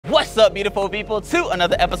up, beautiful people, to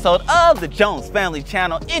another episode of the Jones Family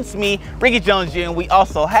Channel. It's me, Ricky Jones Jr., and we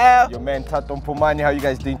also have your man Thato Info. How you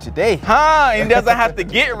guys doing today? He doesn't have to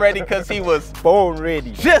get ready because he was born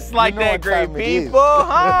ready. Just like that, great people.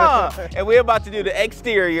 And we're about to do the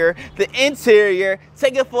exterior, the interior,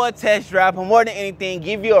 take it for a test drive, and more than anything,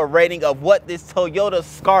 give you a rating of what this Toyota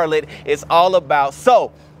Starlet is all about.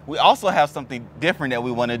 So we also have something different that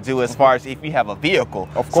we want to do as far as if you have a vehicle.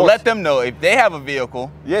 Of course. So let them know if they have a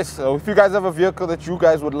vehicle. Yes, so if you guys have a vehicle that you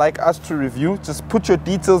guys would like us to review, just put your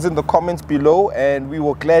details in the comments below and we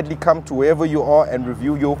will gladly come to wherever you are and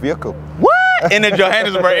review your vehicle. What? In the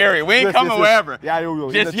Johannesburg area. We ain't coming wherever. Yeah,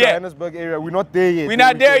 just in the Johannesburg area. We're not there yet. We're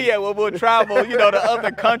not there yet. We'll travel, you know, to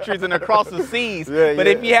other countries and across the seas. But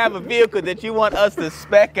if you have a vehicle that you want us to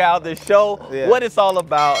spec out, to show what it's all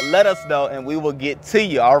about, let us know and we will get to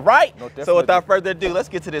you, all right? No, so without further ado, let's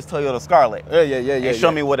get to this Toyota Starlet. And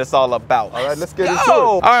show me what it's all about. All right, let's get into it.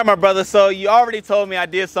 All right, my brother. So you already told me I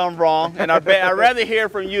did something wrong, and I'd rather hear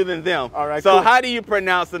from you than them. All right, so how do you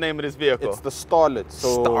pronounce the name of this vehicle? It's the Starlet.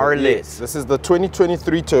 So Starlet. Yes, this is the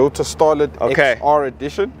 2023 Toyota Starlet XR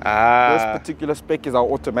edition. This particular spec is our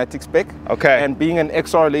automatic spec. And being an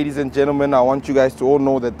XR, ladies and gentlemen, I want you guys to all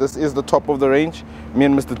know that this is the top of the range. Me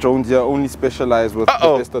and Mr. Jones here only specialize with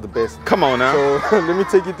the best of the best. Come on now. So let me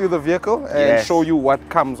take you through the vehicle and show you what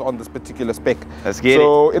comes on this particular spec. Let's get it.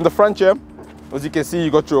 So in the front here, as you can see,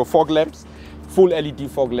 you got your fog lamps. Full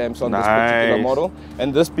LED fog lamps on this particular model.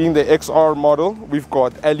 And this being the XR model, we've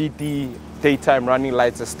got LED daytime running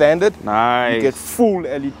lights as standard. You get full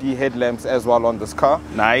LED headlamps as well on this car.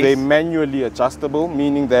 They're manually adjustable,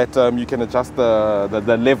 meaning that you can adjust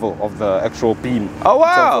the level of the actual beam. In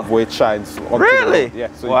terms of where it shines. Really? Yeah,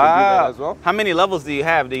 so you can do that as well. How many levels do you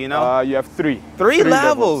have? Do you know? You have three. Three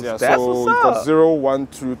levels? Yeah, that's so what's you've up. got 0, 1,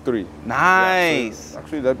 2, 3. Nice. So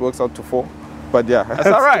actually, that works out to 4. But yeah, that's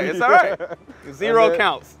all right. It's all right. Zero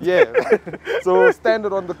counts. Yeah. So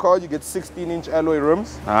standard on the car, you get 16-inch alloy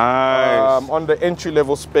rims. Nice. On the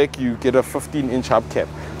entry-level spec, you get a 15-inch hubcap.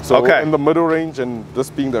 So in the middle range, and this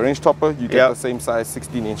being the range topper, you get the same size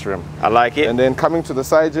 16-inch rim. I like it. And then coming to the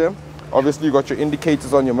side here, obviously you got your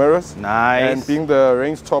indicators on your mirrors. And being the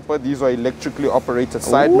range topper, these are electrically operated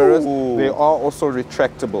side mirrors. They are also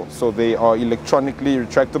retractable. So they are electronically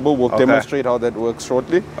retractable. We'll demonstrate how that works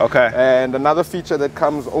shortly. And another feature that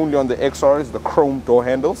comes only on the XR is the chrome door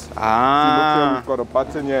handles. If you look here, we've got a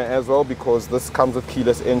button here as well because this comes with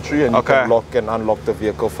keyless entry and you can lock and unlock the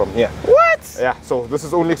vehicle from here. What? Yeah, so this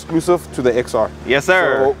is only exclusive to the XR. Yes,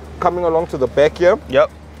 sir. So coming along to the back here.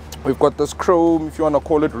 We've got this chrome, if you want to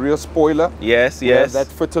call it, rear spoiler. Yes.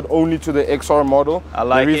 That's fitted only to the XR model. I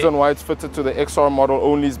like it. The reason why it's fitted to the XR model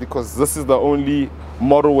only is because this is the only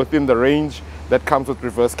model within the range that comes with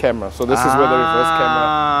reverse camera. So this is where the reverse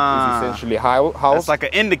camera is essentially housed. It's like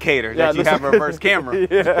an indicator that you have a reverse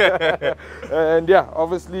camera. And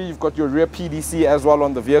obviously you've got your rear PDC as well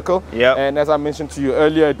on the vehicle. And as I mentioned to you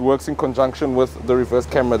earlier, it works in conjunction with the reverse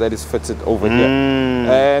camera that is fitted over here.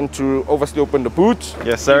 And to obviously open the boot,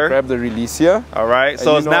 you grab the release here. All right,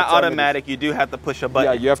 so it's not automatic. You do have to push a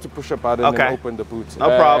button. Yeah, you have to push a button and open the boot. No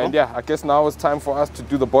problem. And I guess now it's time for us to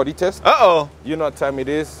do the body test. You know what time it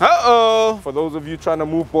is. For those of you trying to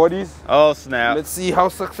move bodies. Oh snap. Let's see how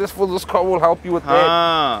successful this car will help you with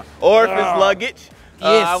that. Or if it's luggage.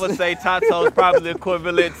 I would say Thato is probably the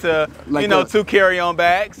equivalent to, like, you know, 2 carry-on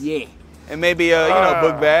bags. And maybe a, you know,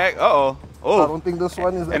 book bag. I don't think this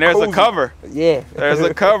one is And there's a cover. There's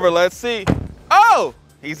a cover. Let's see.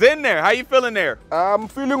 He's in there. How you feeling there? I'm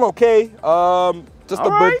feeling okay. Just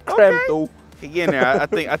a bit cramped though. He in there. I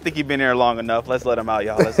think he's been there long enough. Let's let him out,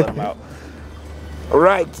 y'all. Let's let him out. All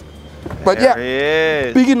right. But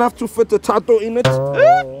there big enough to fit the Thato in it,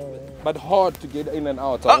 but hard to get in and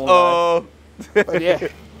out. But yeah,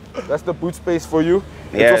 that's the boot space for you.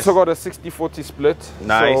 It's also got a 60-40 split.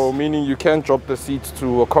 So meaning you can drop the seats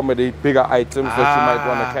to accommodate bigger items that you might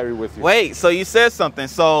want to carry with you. Wait, so you said something.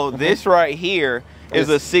 So this right here is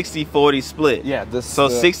a 60-40 split. So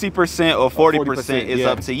 60% or 40% is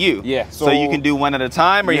up to you. So you can do one at a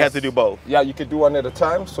time, or you have to do both? Yeah, you can do one at a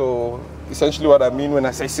time. So essentially what I mean when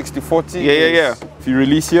I say 60-40 if you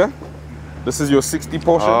release here, this is your 60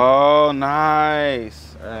 portion. Oh,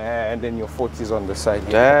 nice. And then your 40 is on the side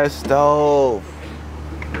here. That's dope.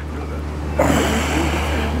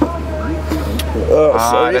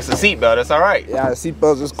 That's a seatbelt. That's all right. Yeah,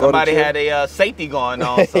 seatbelt just got somebody had a safety going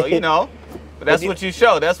on, so you know. But that's what you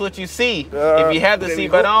show. That's what you see. If you have the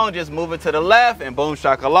seatbelt on, just move it to the left, and boom,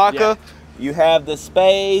 shakalaka. You have the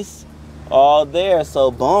space all there.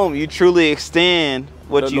 So boom, you truly extend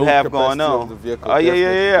what you have going on. Vehicle, oh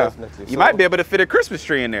yeah. Definitely. You might be able to fit a Christmas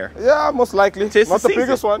tree in there. Yeah, most likely. Tis not the season.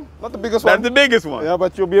 biggest one. Not the biggest one. Not the biggest one. Yeah,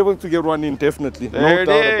 but you'll be able to get one in definitely. There no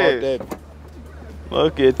doubt about that.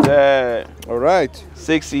 Look at that. All right.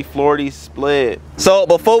 60-40 split. So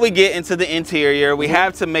before we get into the interior, we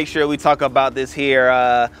have to make sure we talk about this here,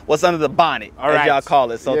 what's under the bonnet, as y'all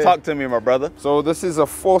call it. So talk to me, my brother. So this is a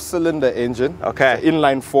 4-cylinder engine. Okay. It's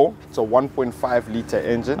inline 4. It's a 1.5 liter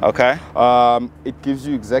engine. Okay. It gives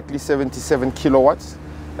you exactly 77 kilowatts,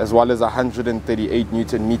 as well as 138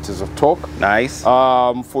 Newton meters of torque. Nice.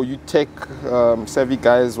 For you tech savvy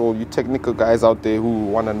guys, or you technical guys out there who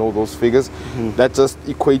want to know those figures, that just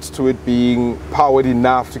equates to it being powered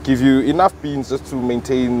enough to give you enough beans just to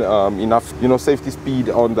maintain enough, safety speed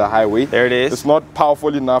on the highway. There it is. It's not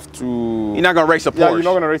powerful enough to... You're not going to race a Porsche. Yeah, you're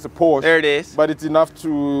not going to race a Porsche. There it is. But it's enough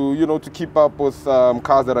to, to keep up with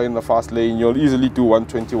cars that are in the fast lane. You'll easily do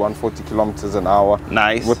 120, 140 kilometers an hour.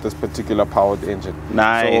 Nice. With this particular powered engine.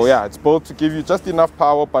 Nice. So yeah, it's built to give you just enough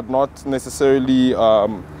power, but not necessarily,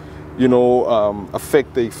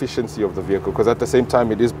 affect the efficiency of the vehicle. Because at the same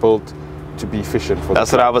time, it is built to be efficient for.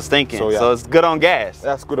 That's what I was thinking. So, so it's good on gas.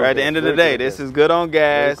 That's good. At the end of the day, this is good on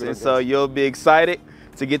gas, and so you'll be excited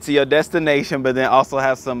to get to your destination, but then also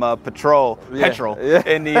have some petrol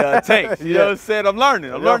in the tanks. You know what I'm saying? I'm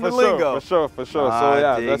learning. I'm learning the lingo. For sure. So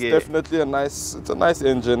yeah, that's definitely it's a nice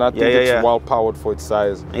engine. I think it's well powered for its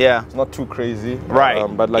size. Yeah. It's not too crazy. Right.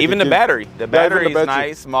 But like even the battery. The battery is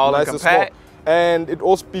nice, small and compact. And it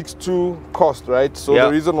all speaks to cost, right? So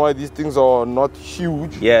the reason why these things are not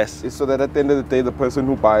huge is so that at the end of the day, the person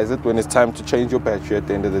who buys it, when it's time to change your battery at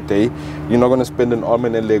the end of the day, you're not going to spend an arm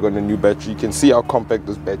and a leg on a new battery. You can see how compact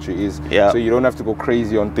this battery is. So you don't have to go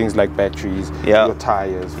crazy on things like batteries, your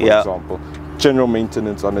tires, for example. General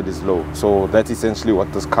maintenance on it is low. So that's essentially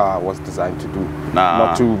what this car was designed to do.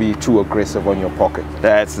 Not to be too aggressive on your pocket.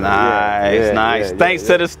 That's nice. Thanks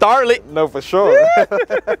to the Starlet. No, for sure. All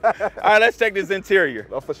right, let's check this interior.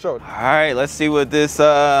 No, for sure. All right, let's see what this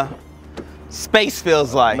space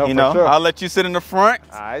feels like. No, for sure. I'll let you sit in the front.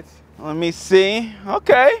 All right. Let me see.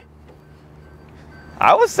 Okay.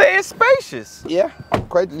 I would say it's spacious. Yeah,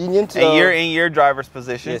 quite lenient. And you're in your driver's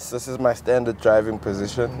position. Yes, this is my standard driving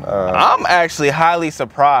position. I'm actually highly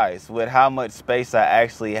surprised with how much space I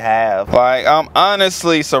actually have. Like, I'm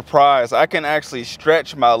honestly surprised. I can actually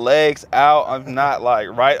stretch my legs out. I'm not like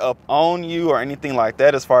right up on you or anything like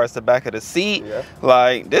that as far as the back of the seat.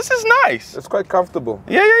 Like, this is nice. It's quite comfortable.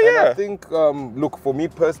 Yeah. And I think, look, for me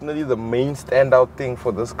personally, the main standout thing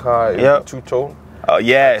for this car is the two-tone. Oh,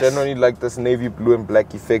 yes. I generally like this navy blue and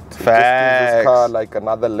black effect. It just gives this car like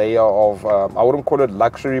another layer of, I wouldn't call it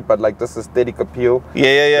luxury, but like this aesthetic appeal.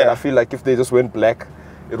 Yeah. And I feel like if they just went black,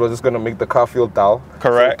 it was just going to make the car feel dull. Correct.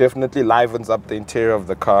 So it definitely livens up the interior of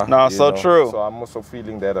the car. No, so true. So I'm also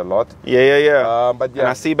feeling that a lot. Yeah. But yeah. And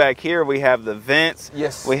I see back here we have the vents.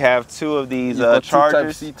 Yes. We have two of these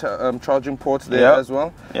chargers. Two Type-C charging ports there as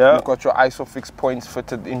well. You've got your ISOFIX points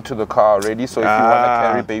fitted into the car already. So if you want to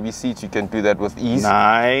carry baby seats, you can do that with ease.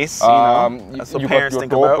 Nice. That's what you parents got your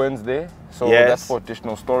think door about. burns there. So that's for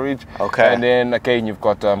additional storage. Okay. And then again, you've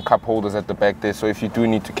got cup holders at the back there. So if you do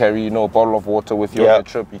need to carry, a bottle of water with you on your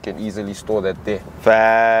trip, you can easily store that there.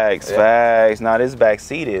 Facts. Now this back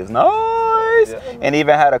seat is nice. And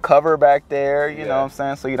even had a cover back there, you know what I'm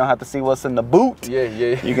saying? So you don't have to see what's in the boot.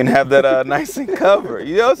 You can have that nice and covered.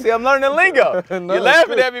 You know, see, I'm learning the lingo. You're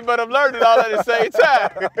laughing at me, but I'm learning all at the same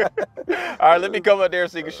time. All right, let me come up there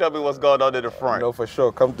so you can show me what's going on in the front. No, for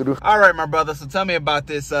sure. Come through. All right, my brother. So tell me about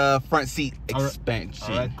this front seat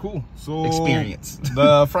expansion. All right, cool. So experience.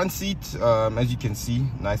 The front seat, as you can see,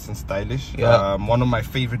 nice and stylish. One of my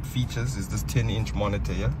favorite features is this 10-inch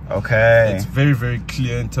monitor here. Okay. It's very, very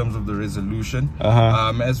clear in terms of the resolution.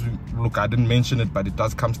 As we look, I didn't mention it, but it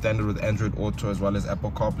does come standard with Android Auto as well as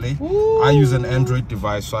Apple CarPlay. I use an Android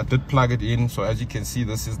device, so I did plug it in. So as you can see,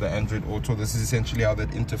 this is the Android Auto. This is essentially how that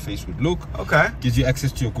interface would look. Okay. Gives you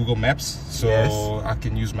access to your Google Maps, so I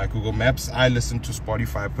can use my Google Maps. I listen to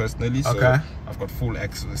Spotify personally, so I've got full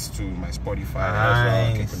access to my Spotify as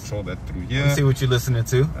well. I can control that through here. Let's see what you're listening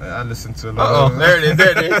to. I listen to a lot. There it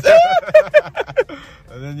is.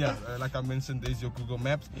 And then like I mentioned, there's your Google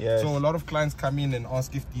Maps. So a lot of clients come in and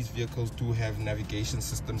ask if these vehicles do have navigation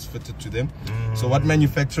systems fitted to them. So what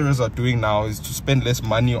manufacturers are doing now is to spend less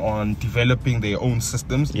money on developing their own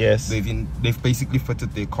systems. They've basically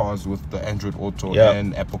fitted their cars with the Android Auto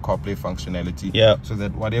and Apple CarPlay functionality. So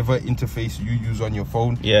that whatever interface you use on your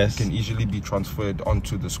phone can easily be transferred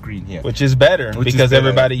onto the screen here. Which is better because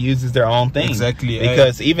everybody uses their own thing. Exactly.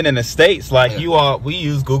 Because even in the States, like we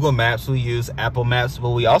use Google Maps, we use Apple Maps, but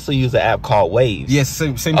we also use an app called Waves. Yes,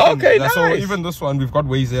 same thing. Okay, nice. So even this one, we've got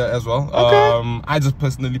Waze here as well. Okay. I just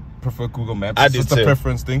personally prefer Google Maps. I do It's too. a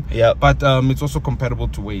preference thing. Yep. But it's also compatible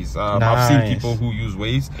to Waze. I've seen people who use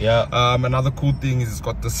Waze. Yeah. Another cool thing is it's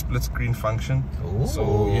got the split screen function. Ooh.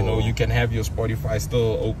 So you can have your Spotify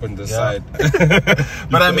still open the side.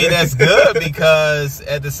 But I mean, that's good because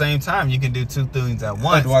at the same time you can do two things at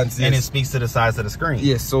once, yes. And it speaks to the size of the screen.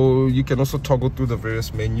 Yes, so you can also toggle through the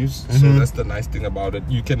various menus. So that's the nice thing about it.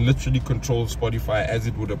 You can literally control Spotify as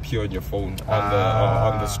it would appear on your phone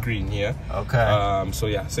on the screen here. Okay. So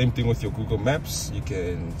yeah, same thing with your Google Maps. You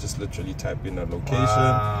can just literally type in a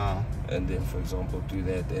location, and then, for example, do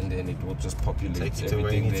that, and then it will just populate Take you everything to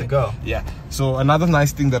where you need there. to go. Yeah. So another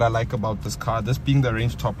nice thing that I like about this car, this being the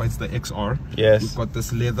range topper, it's the XR. Yes. We've got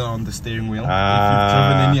this leather on the steering wheel. If you've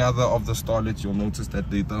driven any other of the Starlets, you'll notice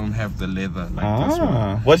that they don't have the leather like this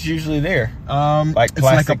one. What's usually there? It's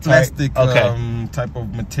like a plastic type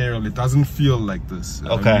of material. It doesn't feel like this.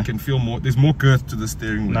 Okay. You can feel more. There's more girth to the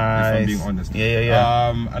steering wheel. Nice. If I'm being honest.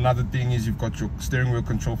 Yeah. Another thing is you've got your steering wheel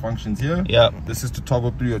control functions here. Yep. This is to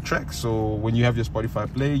toggle through your tracks. So when you have your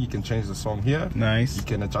Spotify play, you can change the song here. Nice. You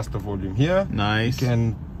can adjust the volume here. Nice. You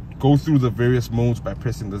can go through the various modes by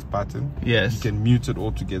pressing this button. Yes. You can mute it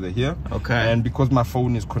all together here. Okay. And because my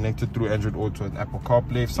phone is connected through Android Auto and Apple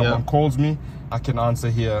CarPlay, if someone calls me, I can answer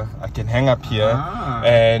here. I can hang up here.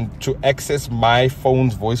 And to access my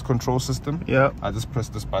phone's voice control system, I just press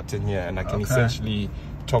this button here, and I can essentially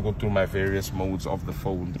toggle through my various modes of the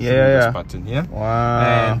phone through this button here.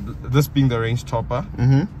 Wow. And this being the range topper,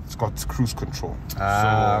 it's got cruise control. So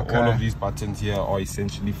all of these buttons here are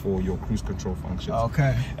essentially for your cruise control functions.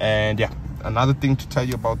 Okay. And yeah, another thing to tell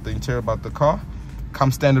you about the interior about the car,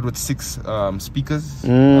 comes standard with 6 speakers.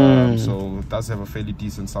 So it does have a fairly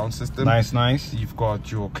decent sound system. Nice. You've got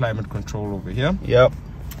your climate control over here. Yep.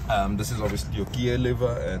 This is obviously your gear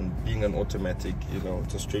lever, and being an automatic,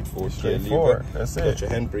 it's a straightforward gear lever. That's You've it. got your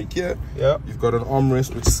handbrake here. Yep. You've got an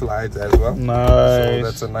armrest which slides as well. Nice. So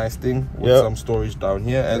that's a nice thing with some storage down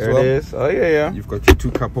here as well. There it is. Oh yeah. You've got your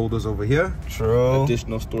 2 cup holders over here. True.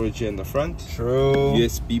 Additional storage here in the front. True.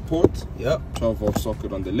 USB port. Yep. 12-volt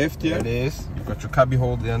socket on the left here. There it is. You've got your cubby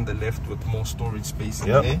holder on the left with more storage space in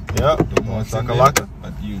there. Yep. Don't know what's in there,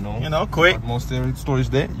 but quick. got more storage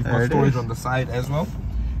there. You've got storage on the side as well.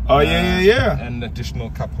 Oh yeah. And additional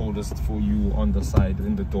cup holders for you on the side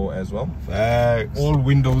in the door as well. Facts. All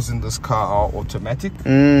windows in this car are automatic,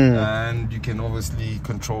 and you can obviously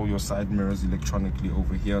control your side mirrors electronically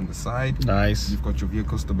over here on the side. Nice. You've got your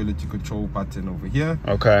vehicle stability control button over here.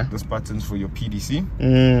 Okay. This button's for your PDC.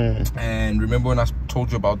 And remember when I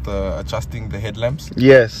told you about the adjusting the headlamps?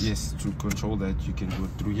 Yes, to control that you can do it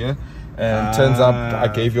through here. And turns out I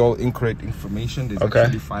gave you all incorrect information. There's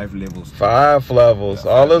actually 5 levels. 5 levels.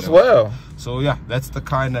 All is well. So yeah, that's the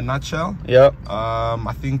car in a nutshell. Yep.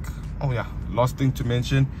 I think, last thing to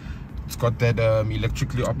mention, it's got that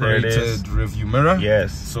electrically operated rear view mirror.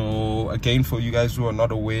 Yes. So again, for you guys who are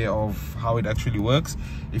not aware of how it actually works,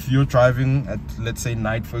 if you're driving at, let's say,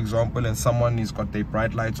 night, for example, and someone has got their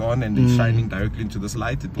bright lights on and they're shining directly into this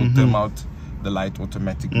light, it will dim out the light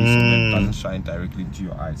automatically so that it doesn't shine directly into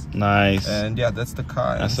your eyes. Nice. And yeah, that's the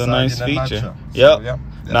car. That's a nice feature. Yep.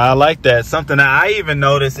 So, Now I like that. Something that I even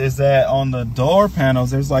noticed is that on the door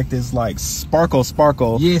panels there's like this sparkle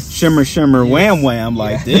shimmer wham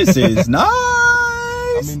like this is nice.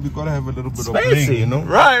 I mean, we gotta have a little bit of bling,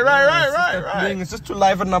 Right. It's just to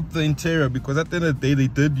liven up the interior, because at the end of the day they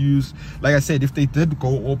did use, like I said, if they did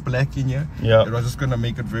go all black in here, it was just gonna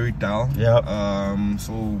make it very dull.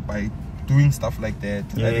 So by doing stuff like that,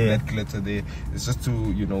 adding that glitter there, it's just to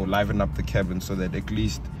liven up the cabin so that at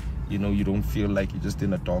least you don't feel like you're just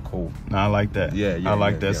in a dark hole. No, I like that. I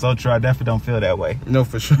like that. Yeah. So true. I definitely don't feel that way. No,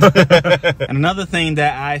 for sure. And another thing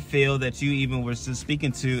that I feel that you even were just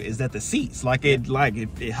speaking to is that the seats,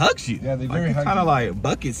 it hugs you. Yeah, they're very huggy. Kind of like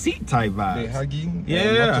bucket seat type vibes. They're hugging.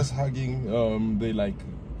 Yeah. Not just hugging. They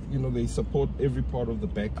they support every part of the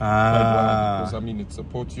back quite well, because it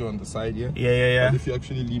supports you on the side here. But if you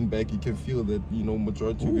actually lean back, you can feel that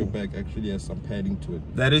majority of your back actually has some padding to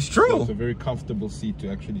it. That is true. So it's a very comfortable seat to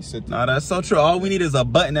actually sit in. No, that's so true. All we need is a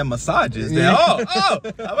button that massages. I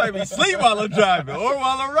might be asleep while I'm driving or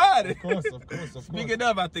while I'm riding. Of course. Speaking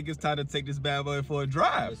of, I think it's time to take this bad boy for a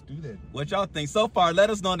drive. Let's do that. What y'all think so far? Let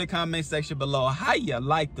us know in the comment section below how you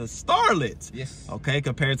like the Starlet. Yes. Okay,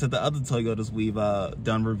 compared to the other Toyotas we've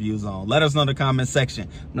done reviews on. Let us know in the comment section.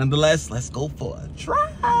 Nonetheless, let's go for a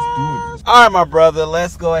drive. Let's do it. All right, my brother,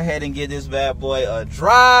 let's go ahead and give this bad boy a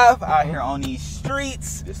drive out here on these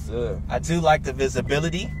streets. Yes, sir. I do like the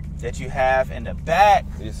visibility that you have in the back.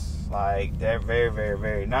 Yes. They're very, very,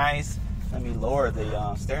 very nice. Let me lower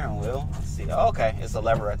the steering wheel. Let's see. Okay, it's a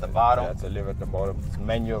lever at the bottom. Yeah, it's a lever at the bottom. It's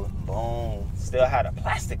manual. Boom. Still had a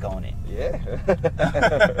plastic on it. Yeah.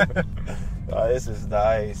 Oh, this is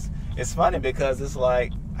nice. It's funny because it's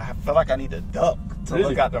like, I feel like I need to duck to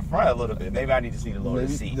look out the front a little bit. Maybe I need to lower the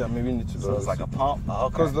seat. Yeah, maybe you need to lower. So it's like a pump? Oh,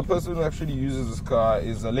 okay. Because the person who actually uses this car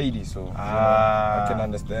is a lady, so I can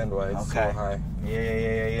understand why it's so high.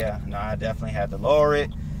 Yeah. No, I definitely had to lower it.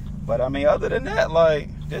 But I mean, other than that, like,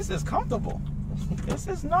 this is comfortable. This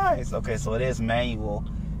is nice. Okay, so it is manual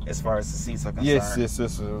as far as the seats are concerned. Yes.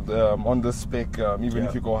 On the spec, even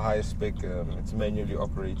if you go high spec, it's manually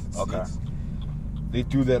operated seats. They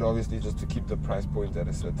do that obviously just to keep the price point at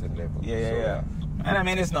a certain level. Yeah. And I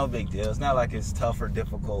mean, it's no big deal. It's not like it's tough or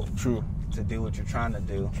difficult. True. To do what you're trying to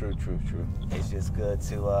do. True. It's just good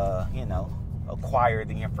to, you know, acquire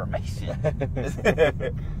the information.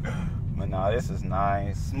 But no, this is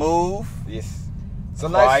nice. Smooth. Yes. It's a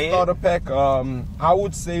nice starter pack. I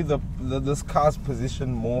would say this car's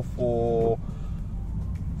positioned more for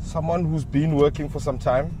someone who's been working for some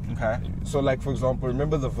time. Okay. So, like, for example,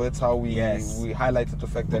 remember the Verts, how we highlighted the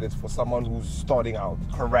fact that it's for someone who's starting out.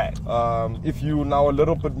 Correct. If you're now a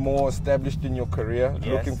little bit more established in your career,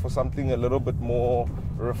 looking for something a little bit more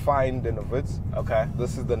refined than a Verts,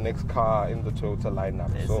 this is the next car in the Toyota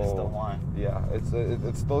lineup. This is the one. Yeah,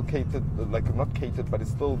 it's still catered, like, not catered, but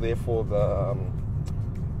it's still there for the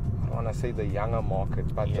I don't want to say the younger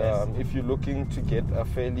market, but if you're looking to get a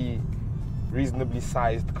fairly reasonably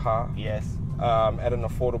sized car at an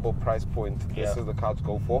affordable price point, this is the car to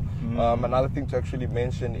go for. Another thing to actually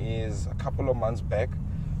mention is a couple of months back,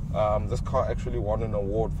 this car actually won an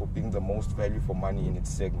award for being the most value for money in its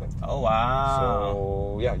segment. Oh, wow.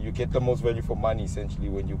 So yeah, you get the most value for money essentially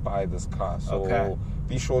when you buy this car. So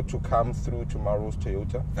be sure to come through tomorrow's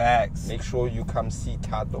Toyota. Facts. Make sure you come see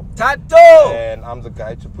Thato. And I'm the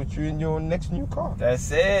guy to put you in your next new car.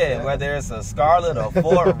 That's it. Whether it's a Starlet, a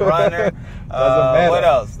 4Runner, doesn't matter. What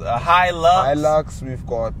else? A Hilux. Hilux, we've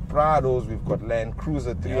got Prados, we've got Land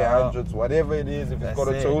Cruiser 300s, whatever it is. If it's got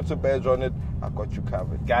a Toyota badge on it, I got you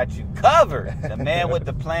covered. Got you covered. The man with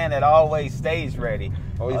the plan that always stays ready.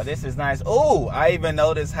 Oh, this is nice. Oh, I even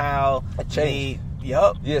noticed how it changed.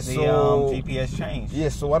 GPS changed.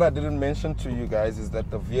 Yes, so what I didn't mention to you guys is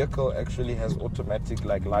that the vehicle actually has automatic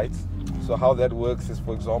like lights. So how that works is,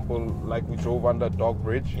 for example, like we drove under Dog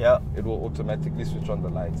Bridge, it will automatically switch on the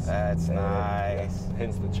lights. That's nice.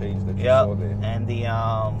 Hence the change that you saw there. And the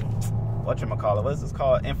whatchamacallit, what is this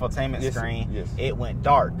called? Infotainment screen. It went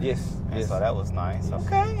dark. So that was nice.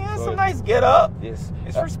 Okay, it's a nice get up. It's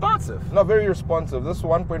responsive. Not very responsive. This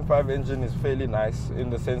 1.5 engine is fairly nice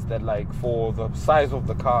in the sense that, like, for the size of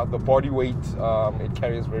the car, the body weight, it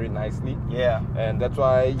carries very nicely. And that's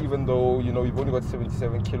why, even though, you know, you've only got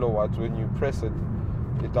 77 kilowatts, when you press it,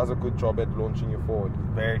 it does a good job at launching you forward.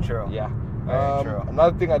 Very true.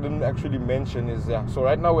 Another thing I didn't actually mention is, so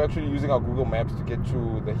right now we're actually using our Google Maps to get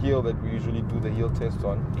to the hill that we usually do the hill test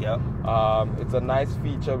on. It's a nice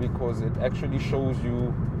feature because it actually shows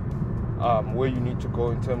you where you need to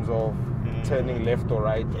go in terms of turning left or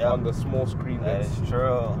right on the small screen that's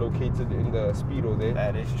located in the speedo there.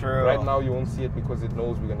 That is true. Right now you won't see it because it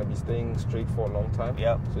knows we're going to be staying straight for a long time.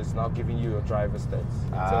 So it's now giving you your driver stats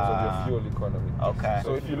in terms of your fuel economy.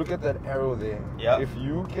 So if you look at that arrow there, if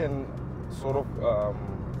you can sort of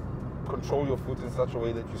control your foot in such a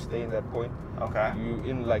way that you stay in that point, you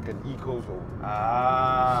in like an eco zone.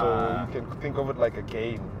 So you can think of it like a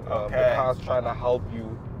game. The car's trying to help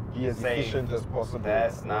you be as efficient as possible.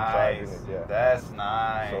 That's nice. That's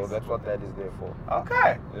nice. So that's what that is there for.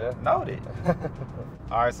 Okay. Noted.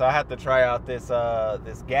 All right, so I have to try out this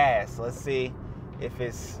this gas. Let's see if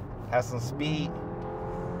it's has some speed.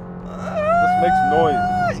 This makes noise.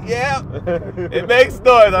 It makes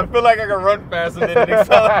noise. I feel like I can run faster than it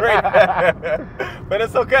accelerates. But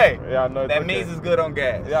it's okay. That means it's good on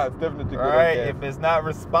gas. It's definitely good on gas. If it's not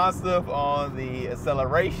responsive on the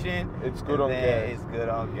acceleration, it's good on gas. It's good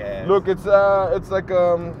on gas. Look, it's like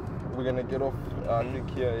we're gonna get off. I think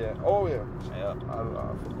here. Oh yeah.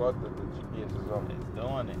 I forgot that the GPS is on. It's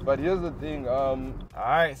doing it. But here's the thing. All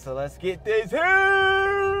right, so let's get this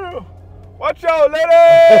here. Watch out, lady!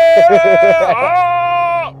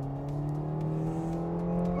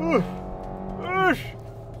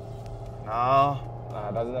 No. Nah,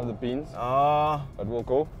 it doesn't have the pins. But we'll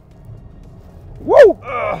go. Woo!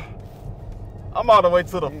 I'm all the way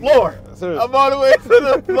to the floor. I'm all the way to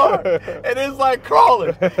the floor. And it's like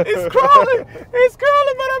crawling. It's crawling. It's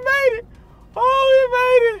crawling, but I made it. Oh, we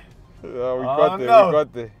made it. We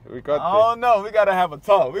got there. Oh no, we gotta have a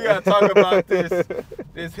talk. We gotta talk about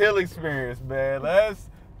this hill experience, man.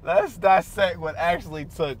 let's dissect what actually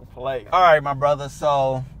took place. All right, my brother.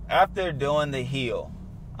 So after doing the heel,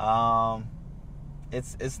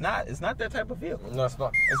 it's not that type of vehicle. No, it's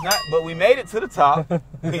not. It's not. But we made it to the top.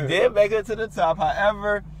 We did make it to the top.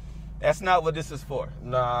 However, that's not what this is for.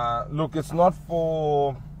 Nah, look, it's not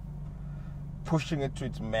for pushing it to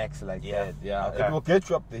its max like that. Yeah, okay. It will get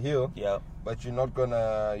you up the hill. Yep. But you're not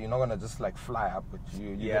gonna just like fly up. But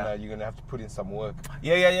you're gonna have to put in some work.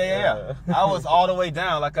 Yeah. I was all the way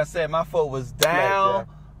down. Like I said, my foot was down,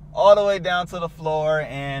 all the way down to the floor,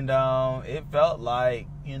 and it felt like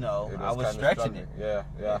I was stretching it. Yeah.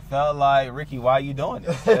 It felt like, Ricky, why are you doing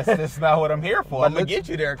this? That's not what I'm here for. I'm gonna get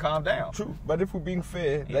you there. Calm down. True. But if we're being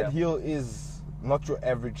fair, that hill is not your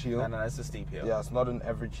average hill. No, it's a steep hill. Yeah, it's not an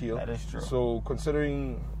average hill. That is true. So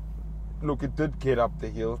considering, look, it did get up the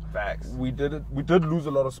hill. Facts. We did lose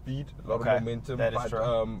a lot of speed, a lot of momentum. That is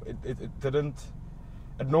true. It didn't.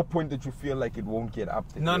 At no point did you feel like it won't get up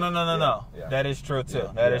the hill. No. Yeah. That is true too.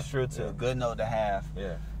 That is true too. Good note to have.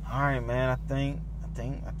 Yeah. All right, man. I think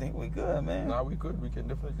we good, man. Nah, we good. We can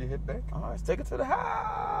definitely head back. All right, let's take it to the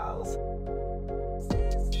house.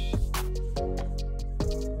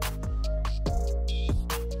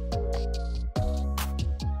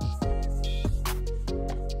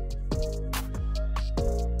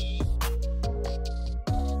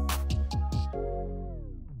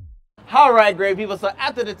 All right, great people. So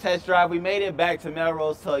after the test drive, we made it back to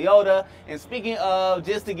Melrose Toyota. And speaking of,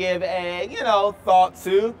 just to give a, thought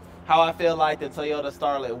to how I feel like the Toyota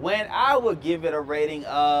Starlet went, I would give it a rating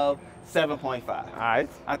of 7.5. All right.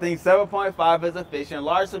 I think 7.5 is efficient,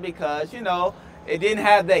 largely because, it didn't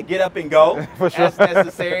have that get up and go as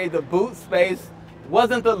necessary. The boot space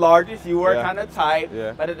wasn't the largest. You were kind of tight.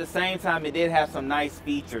 Yeah. But at the same time, it did have some nice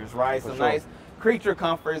features, right? Some nice creature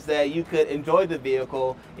comforts that you could enjoy the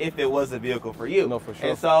vehicle if it was a vehicle for you. No, for sure.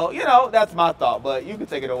 And so, that's my thought, but you can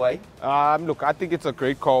take it away. Look, I think it's a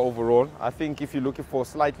great car overall. I think if you're looking for a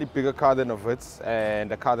slightly bigger car than a Vitz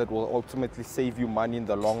and a car that will ultimately save you money in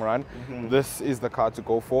the long run, this is the car to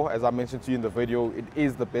go for. As I mentioned to you in the video, it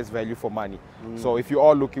is the best value for money. So if you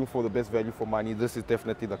are looking for the best value for money, this is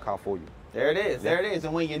definitely the car for you. There it is. There it is.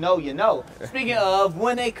 And when you know, you know. Speaking of,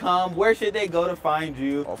 when they come, where should they go to find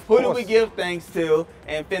you? Who do we give thanks to?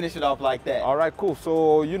 And finish it off like that. All right, cool.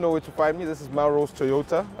 So you know where to find me. This is Melrose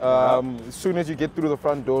Toyota. As soon as you get through the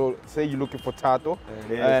front door, say you're looking for Thato.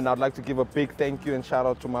 And I'd like to give a big thank you and shout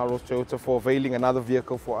out to Melrose Toyota for availing another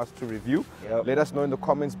vehicle for us to review. Let us know in the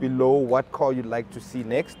comments below what car you'd like to see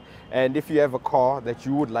next. And if you have a car that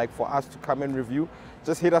you would like for us to come and review,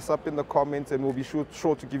 just hit us up in the comments and we'll be sure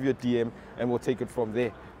to give you a DM and we'll take it from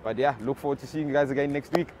there. But yeah, look forward to seeing you guys again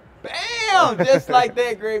next week. Bam! Just like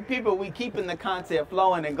that, great people. We keeping the content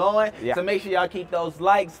flowing and going. So make sure y'all keep those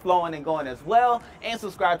likes flowing and going as well. And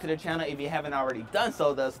subscribe to the channel if you haven't already done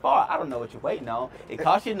so thus far. I don't know what you're waiting on. It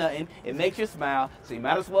costs you nothing. It makes you smile. So you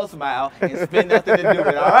might as well smile and spend nothing to do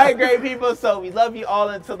it. All right, great people. So we love you all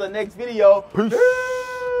until the next video. Peace.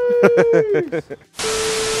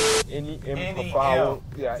 Any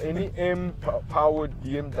M-powered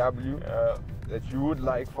BMW that you would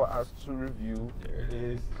like for us to review, there it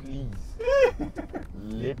is, please.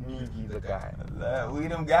 Let me be the guy. We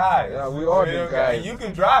them guys. Yeah, we are them guys. You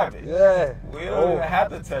can drive it. Yeah. We don't even have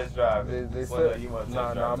to test drive it. They said,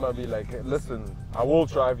 nah, I'm gonna be like, listen, I will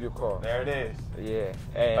drive your car. There it is. Yeah.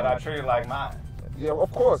 But I treat it like mine. Yeah,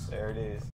 of course. There it is.